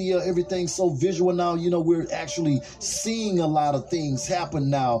 social media, everything's so visual now. We're actually seeing a lot of things happen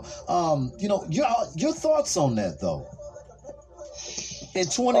now. Your thoughts on that, though, in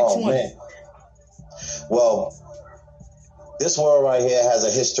 2020. Oh, man. Well, this world right here has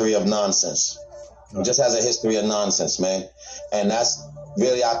a history of nonsense. It just has a history of nonsense, man. And that's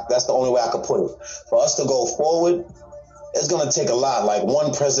the only way I could put it. For us to go forward, it's going to take a lot. Like,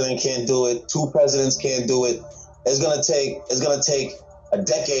 one president can't do it. 2 presidents can't do it. It's going to take a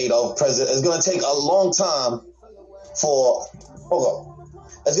decade of president. It's going to take a long time it's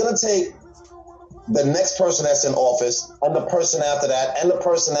going to take the next person that's in office and the person after that and the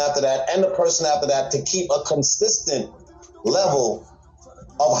person after that and the person after that to keep a consistent level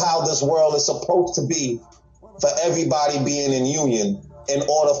of how this world is supposed to be for everybody being in union in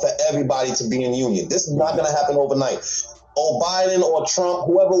order for everybody to be in union. This is not going to happen overnight. Or Biden or Trump,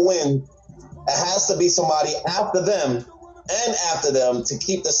 whoever wins, it has to be somebody after them and after them to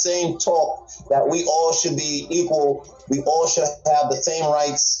keep the same talk that we all should be equal. We all should have the same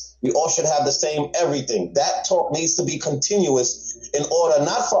rights. We all should have the same everything. That talk needs to be continuous in order,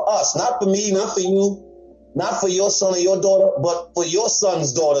 not for us, not for me, not for you, not for your son or your daughter, but for your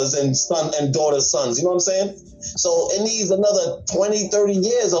son's daughters and son and daughter's sons. You know what I'm saying? So it needs another 20, 30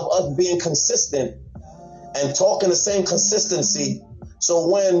 years of us being consistent and talking the same consistency. So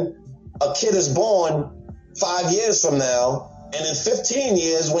when a kid is born 5 years from now, and in 15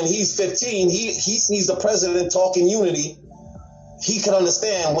 years, when he's 15, he sees the president talking unity, he can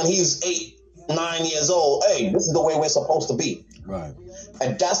understand when he's 8, 9 years old, hey, this is the way we're supposed to be. Right.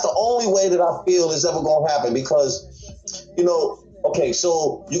 And that's the only way that I feel is ever going to happen because, okay,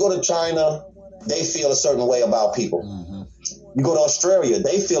 so you go to China, they feel a certain way about people. Mm-hmm. You go to Australia,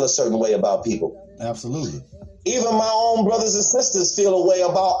 they feel a certain way about people. Absolutely. Even my own brothers and sisters feel a way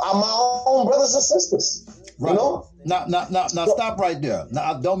about my own brothers and sisters. Right. Now, stop right there.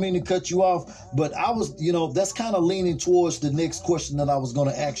 Now, I don't mean to cut you off, but I was, that's kind of leaning towards the next question that I was going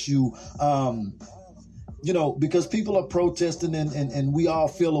to ask you. Because people are protesting and we all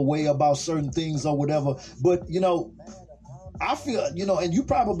feel a way about certain things or whatever. But, I feel, and you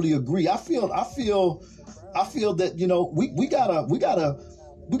probably agree. I feel that,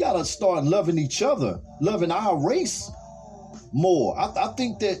 we gotta start loving each other, loving our race more. I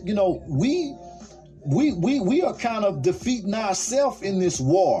think that, we are kind of defeating ourselves in this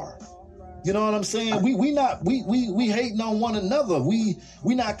war. You know what I'm saying? We hating on one another. We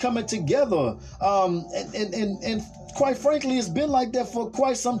not coming together. And quite frankly, it's been like that for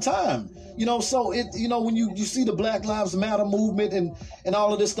quite some time. So when you see the Black Lives Matter movement and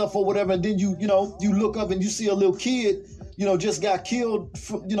all of this stuff or whatever, and then you look up and you see a little kid, just got killed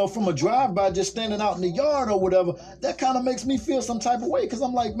from a drive-by just standing out in the yard or whatever, that kind of makes me feel some type of way. Cause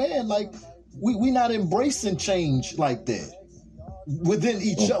I'm like, man, like we not embracing change like that. Within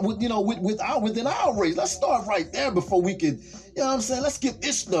each other, within our race. Let's start right there before we could, let's get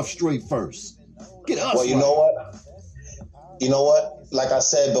this stuff straight first. Get us. Well, you know what? Like I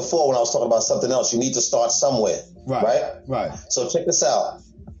said before when I was talking about something else, you need to start somewhere. Right. So check this out.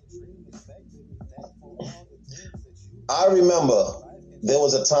 I remember there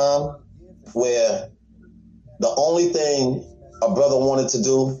was a time where the only thing a brother wanted to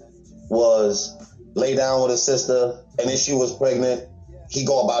do was lay down with his sister, and if she was pregnant, he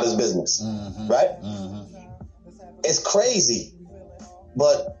go about his business, right? Mm-hmm. It's crazy,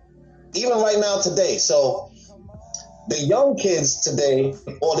 but even right now today, so the young kids today,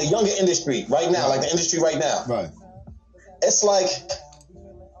 or the younger industry right now, like the industry right now, right? It's like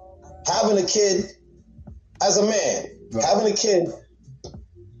having a kid as a man, having a kid,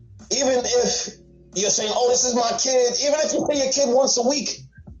 even if you're saying, oh, this is my kid. Even if you pay your kid once a week,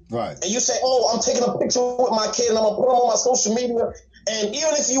 Right. and you say, oh, I'm taking a picture with my kid and I'm going to put them on my social media. And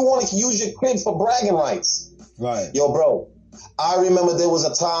even if you want to use your kid for bragging rights. Right. Yo, bro, I remember there was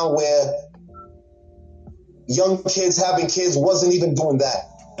a time where young kids having kids wasn't even doing that.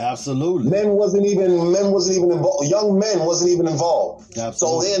 Absolutely. Men wasn't even involved. Young men wasn't even involved.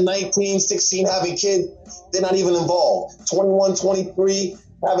 Absolutely. So they're 19, 16 having kids. They're not even involved. 21, 23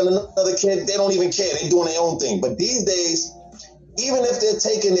 having another kid. They don't even care. They're doing their own thing. But these days, even if they're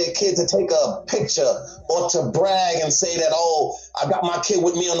taking their kid to take a picture or to brag and say that, oh, I got my kid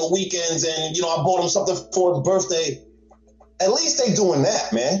with me on the weekends and, you know, I bought him something for his birthday. At least they doing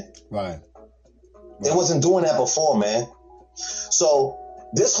that, man. Right. They wasn't doing that before, man. So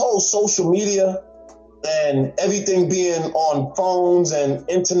this whole social media and everything being on phones and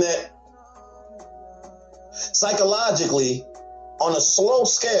internet, psychologically, on a slow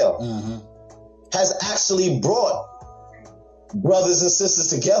scale, has actually brought brothers and sisters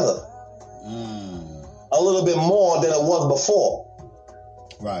together a little bit more than it was before.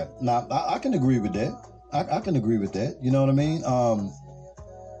 Right. Now, I can agree with that. I can agree with that. You know what I mean?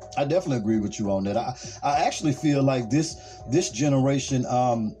 I definitely agree with you on that. I actually feel like this generation,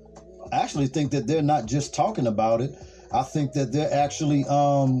 I actually think that they're not just talking about it. I think that they're actually,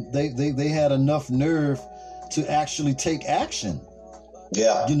 they had enough nerve to actually take action.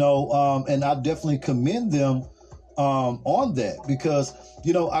 Yeah. You know, and I definitely commend them on that because,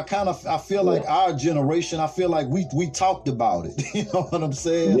 you know, I feel like our generation, I feel like we talked about it. You know what I'm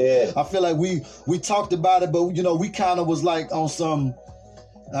saying? Yeah. I feel like we talked about it, but, you know, we kind of was like on some,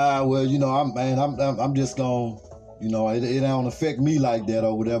 well, you know, I'm just gonna, you know, it don't affect me like that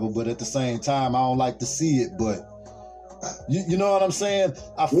or whatever. But at the same time, I don't like to see it. But you know what I'm saying?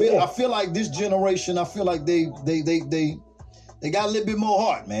 I feel like this generation, I feel like they got a little bit more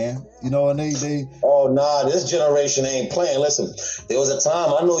heart, man. You know, and they. Oh nah, this generation ain't playing. Listen, there was a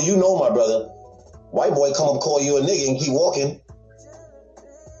time, I know you know my brother. White boy come up call you a nigga and keep walking.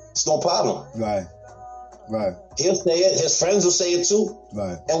 It's no problem. Right. Right. He'll say it. His friends will say it too.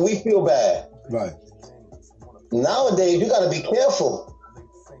 Right. And we feel bad. Right. Nowadays, you got to be careful.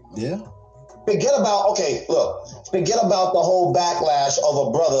 Yeah. Forget about the whole backlash of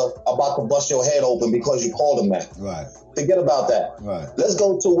a brother about to bust your head open because you called him that. Right. Forget about that. Right. Let's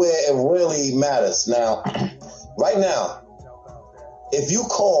go to where it really matters. Now, right now, if you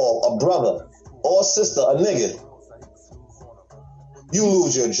call a brother or a sister a nigga, you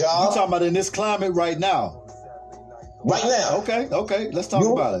lose your job. You talking about in this climate right now? Right now. Okay. Let's talk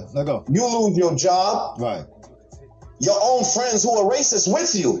about it. Let's go. You lose your job. Right. Your own friends who are racist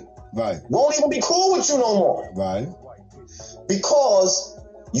with you Right. won't even be cool with you no more. Right. Because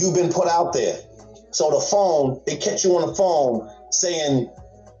you've been put out there. So the phone, they catch you on the phone saying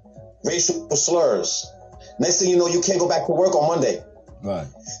racial slurs. Next thing you know, you can't go back to work on Monday. Right.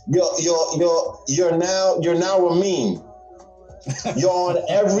 You're now Ramin. You're on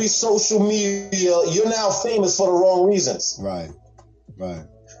every social media. You're now famous for the wrong reasons. Right. Right.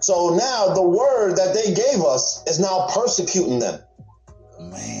 So now the word that they gave us is now persecuting them.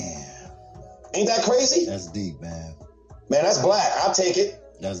 Man. Ain't that crazy? That's deep, man. Man, that's black. I'll take it.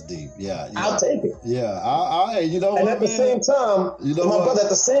 That's deep. Yeah. I'll take it. Yeah. I you know and what, at the man? same time, You know my what? brother, at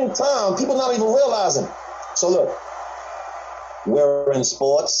the same time, people not even realizing. So look, we're in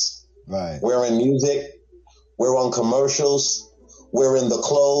sports. Right. We're in music. We're on commercials. We're in the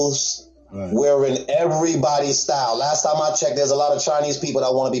clothes. Right. We're in everybody's style. Last time I checked, there's a lot of Chinese people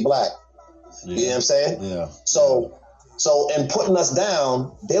that want to be black. Yeah. You know what I'm saying? Yeah. So in putting us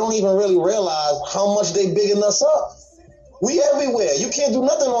down, they don't even really realize how much they bigging us up. We everywhere. You can't do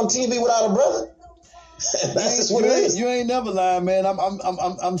nothing on TV without a brother. That's just what it is. You ain't never lying, man.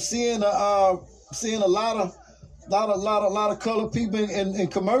 I'm seeing a lot of colored people in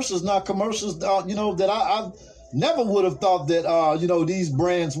commercials. Not commercials, you know, that I never would have thought that you know, these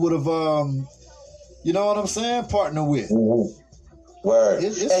brands would have you know what I'm saying, partner with. Mm-hmm. Word.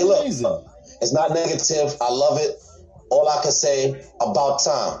 It's hey, amazing. Look, it's not negative. I love it. All I can say, about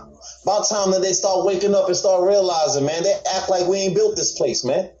time. About time that they start waking up and start realizing, man, they act like we ain't built this place,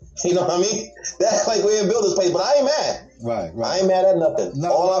 man. You know what I mean? They act like we ain't built this place, but I ain't mad. Right. I ain't mad at nothing.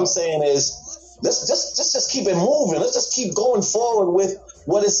 No, All no. I'm saying is, let's just keep it moving. Let's just keep going forward with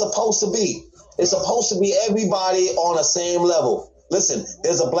what it's supposed to be. It's supposed to be everybody on the same level. Listen,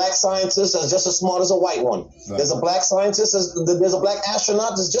 there's a black scientist that's just as smart as a white one. Right. There's a black scientist, there's a black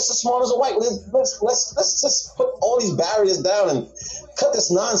astronaut that's just as smart as a white one. Let's just put all these barriers down and cut this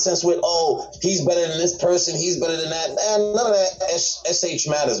nonsense with, oh, he's better than this person, he's better than that. Man, none of that SH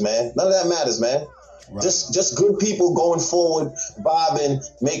matters, man. None of that matters, man. Right. Just good people going forward, vibing,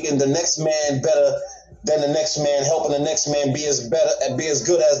 making the next man better than the next man, helping the next man be as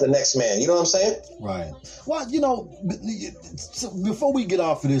good as the next man. You know what I'm saying? Right. Well, you know, so before we get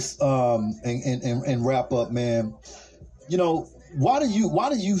off of this and wrap up, man, you know, why do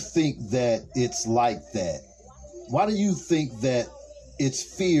you think that it's like that? Why do you think that it's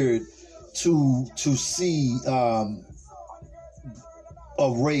feared to see a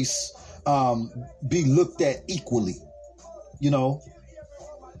race be looked at equally? You know?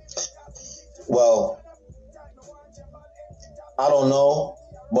 Well, I don't know,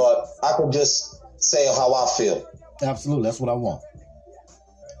 but I could just say how I feel. Absolutely, that's what I want.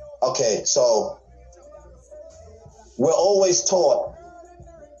 Okay, so we're always taught,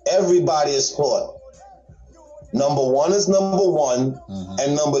 everybody is taught, number one is number one,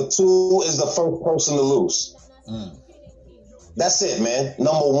 and number two is the first person to lose. That's it, man.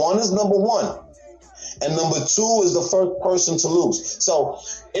 Number one is number one, and number two is the first person to lose. So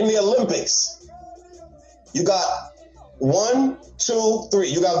in the Olympics, you got 1, 2, 3.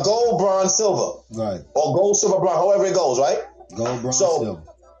 You got gold, bronze, silver. Right. Or gold, silver, bronze, however it goes, right? Gold, bronze, silver.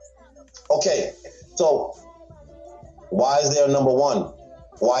 Okay, so why is there a number one?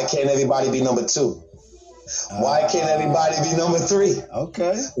 Why can't everybody be number two? Why can't everybody be number three?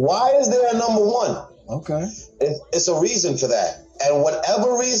 Okay. Why is there a number one? Okay. It's a reason for that. And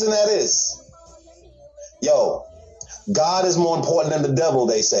whatever reason that is, yo, God is more important than the devil,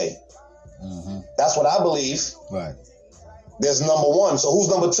 they say. That's what I believe. Right. There's number one. So who's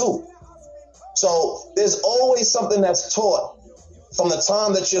number two? So there's always something that's taught from the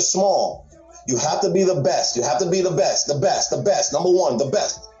time that you're small. You have to be the best. You have to be the best, the best, the best. Number one, the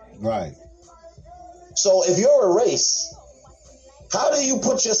best. Right. So if you're a race, how do you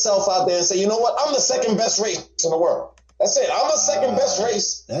put yourself out there and say, you know what, I'm the second best race in the world? That's it. I'm the second best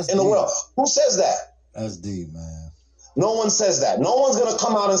race in the world. Who says that? That's deep, man. No one says that. No one's going to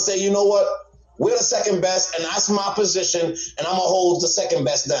come out and say, you know what, we're the second best, and that's my position, and I'm going to hold the second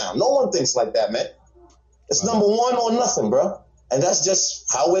best down. No one thinks like that, man. It's number one or nothing, bro. And that's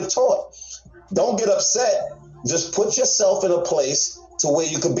just how we're taught. Don't get upset. Just put yourself in a place to where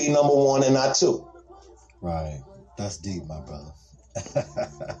you could be number one and not two. Right. That's deep, my brother.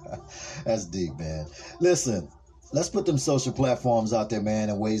 That's deep, man. Listen, let's put them social platforms out there, man,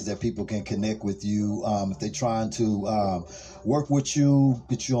 in ways that people can connect with you. If they're trying to work with you,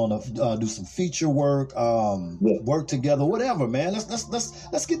 get you on a do some feature work, work together, whatever, man.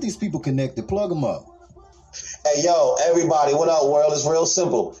 Let's get these people connected. Plug them up. Hey, yo, everybody, what up, world? It's real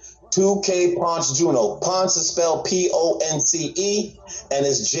simple. 2K Ponce Juno. Ponce is spelled Ponce, and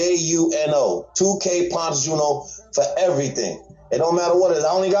it's Juno. 2K Ponce Juno for everything. It don't matter what it is.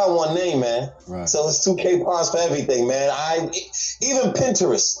 I only got one name, man. Right. So it's 2K Ponce for everything, man. Even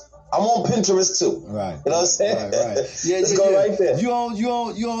Pinterest. I'm on Pinterest too. Right. You know what I'm saying? Right. Yeah, Let's go right there. You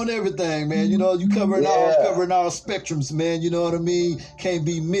own everything, man. You know, you covering all spectrums, man. You know what I mean? Can't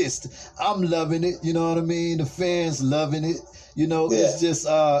be missed. I'm loving it. You know what I mean? The fans loving it. You know, it's just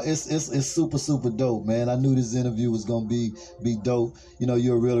it's super, super dope, man. I knew this interview was gonna be dope. You know,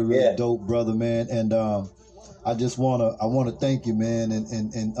 you're a really, really dope brother, man. And I just wanna thank you, man,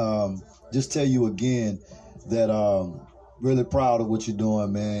 and just tell you again that really proud of what you're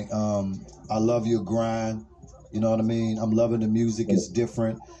doing, man. I love your grind. You know what I mean? I'm loving the music. It's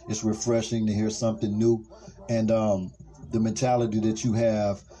different. It's refreshing to hear something new. And the mentality that you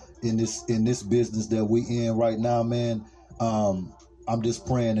have in this business that we in right now, man, I'm just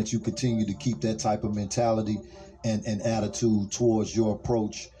praying that you continue to keep that type of mentality and attitude towards your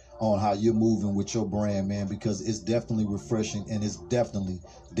approach on how you're moving with your brand, man, because it's definitely refreshing and it's definitely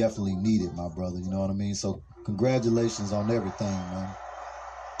needed, my brother. You know what I mean? So congratulations on everything, man.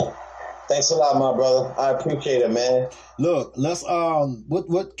 Thanks a lot, my brother. I appreciate it, man. Look, let's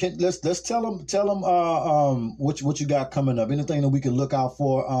let's tell them what you got coming up. Anything that we can look out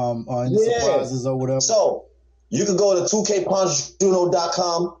for, any surprises or whatever. So you can go to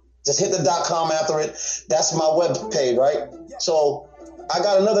 2kponcejuno.com. Just hit the .com after it. That's my web page, right? So I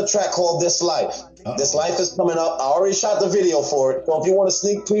got another track called This Life. This Life is coming up. I already shot the video for it. So if you want a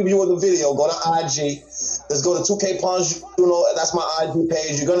sneak preview of the video, go to IG. Just go to 2K Ponce Juno. That's my IG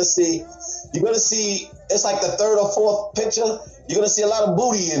page. You're gonna see. It's like the third or fourth picture. You're gonna see a lot of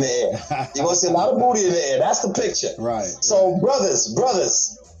booty in the air. You're gonna see a lot of booty in the air. That's the picture. Right. So brothers,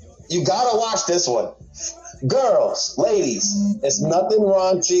 you gotta watch this one. Girls, ladies, it's nothing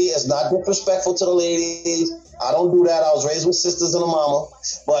raunchy. It's not disrespectful to the ladies. I don't do that. I was raised with sisters and a mama,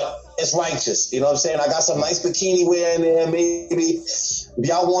 but it's righteous. You know what I'm saying? I got some nice bikini wear in there. Maybe if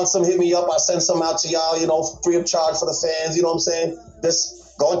y'all want some, hit me up. I'll send some out to y'all, you know, free of charge for the fans. You know what I'm saying?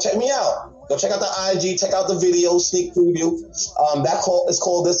 Just go and check me out. Go check out the IG, check out the video, sneak preview. That is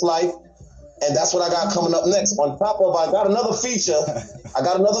called This Life. And that's what I got coming up next. On top of, I got another feature.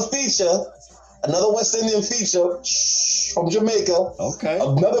 Another West Indian feature from Jamaica. Okay.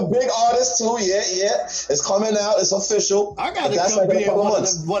 Another big artist too. Yeah. It's coming out. It's official. I got to come be in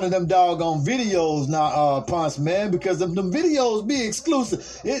one of them doggone videos now, Ponce, man, because them videos be exclusive.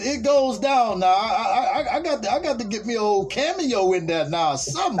 It goes down now. I got to get me an old cameo in that now.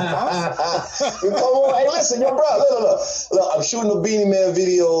 Something, Ponce. Come on. Hey, listen, yo, bro. Look, I'm shooting a Beanie Man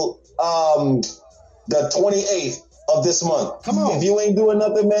video the 28th of this month. Come on. If you ain't doing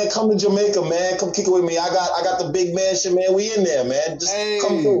nothing, man, come to Jamaica, man. Come kick it with me. I got the big mansion, man. We in there, man. Just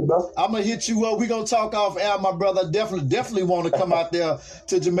come through, bro. I'm gonna hit you up. We gonna talk off air, my brother. Definitely want to come out there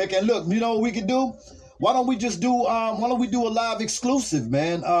to Jamaica. And look, you know what we can do? Why don't we do a live exclusive,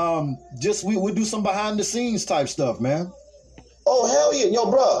 man? We'll do some behind the scenes type stuff, man. Oh, hell yeah. Yo,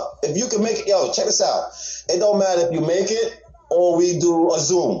 bro, if you can make it, check this out. It don't matter if you make it or we do a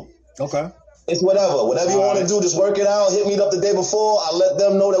Zoom. Okay. It's whatever you want to do, just work it out. Hit me up the day before. I'll let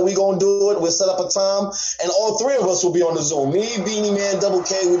them know that we gonna do it. We'll set up a time, and all three of us will be on the Zoom. Me, Beanie Man, Double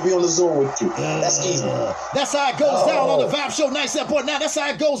K will be on the Zoom with you. That's easy. That's how it goes down on the Vibe Show 97.9. That's how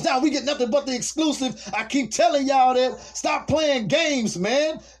it goes down. We get nothing but the exclusive. I keep telling y'all that. Stop playing games,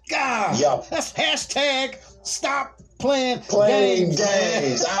 man. God, that's hashtag stop playing games.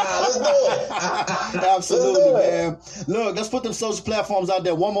 Let's do it. Absolutely, man. Look, let's put them social platforms out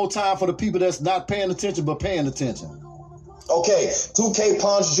there one more time for the people that's not paying attention but paying attention. Okay, 2K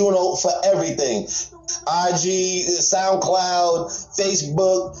Ponce Juno for everything. IG, SoundCloud,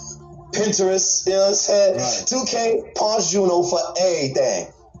 Facebook, Pinterest, you know what I'm saying? Right. 2K Ponce Juno for everything.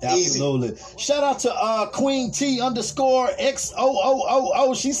 Absolutely. Easy. Shout out to Queen T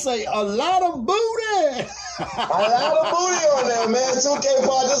 _XOOOO. She say a lot of booty. A lot of booty on there, man. 2K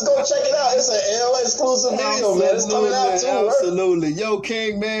Pod, just go check it out. It's an LA exclusive video, man. It's coming out too. Absolutely. Yo,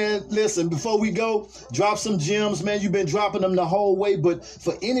 King, man, listen, before we go, drop some gems, man. You've been dropping them the whole way, but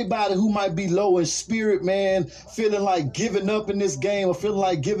for anybody who might be low in spirit, man, feeling like giving up in this game or feeling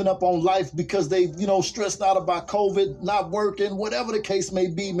like giving up on life because they, stressed out about COVID, not working, whatever the case may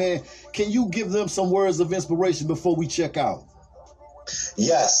be, man, can you give them some words of inspiration before we check out?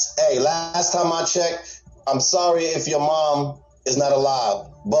 Yes. Hey, last time I checked, I'm sorry if your mom is not alive,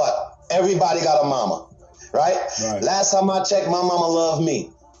 but everybody got a mama, right? Last time I checked, my mama loved me.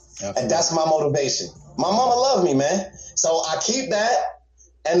 Absolutely. And that's my motivation. My mama loved me, man. So I keep that,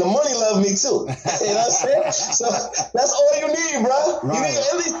 and the money loved me too. You know what I'm saying? So that's all you need, bro. Right. You need to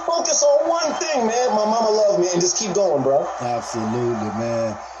at least focus on one thing, man. My mama loved me, and just keep going, bro. Absolutely,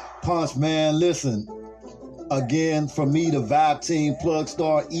 man. Ponce, man, listen. Again, from me, the Vibe Team,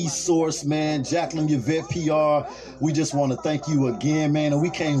 Plugstar, eSource, man, Jacqueline Yvette PR, we just want to thank you again, man, and we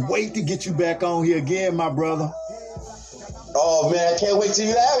can't wait to get you back on here again, my brother. Oh, man, I can't wait till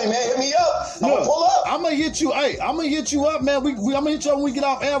you have me, man. Hit me up. I'm going to pull up. I'm going to hit you. Hey, I'm going to hit you up, man. I'm going to hit you up when we get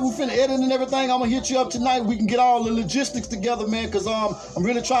off air. We finna edit and everything. I'm going to hit you up tonight. We can get all the logistics together, man, because I'm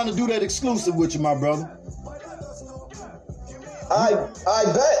really trying to do that exclusive with you, my brother. I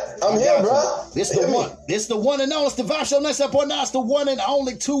bet. I'm here, bro. It's the one. It's the one and only. It's the Vibe Show 97.9. It's the one and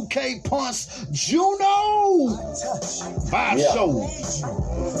only 2K Ponce Juno. Vibe Show.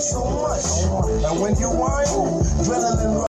 So much. And when you whine, adrenaline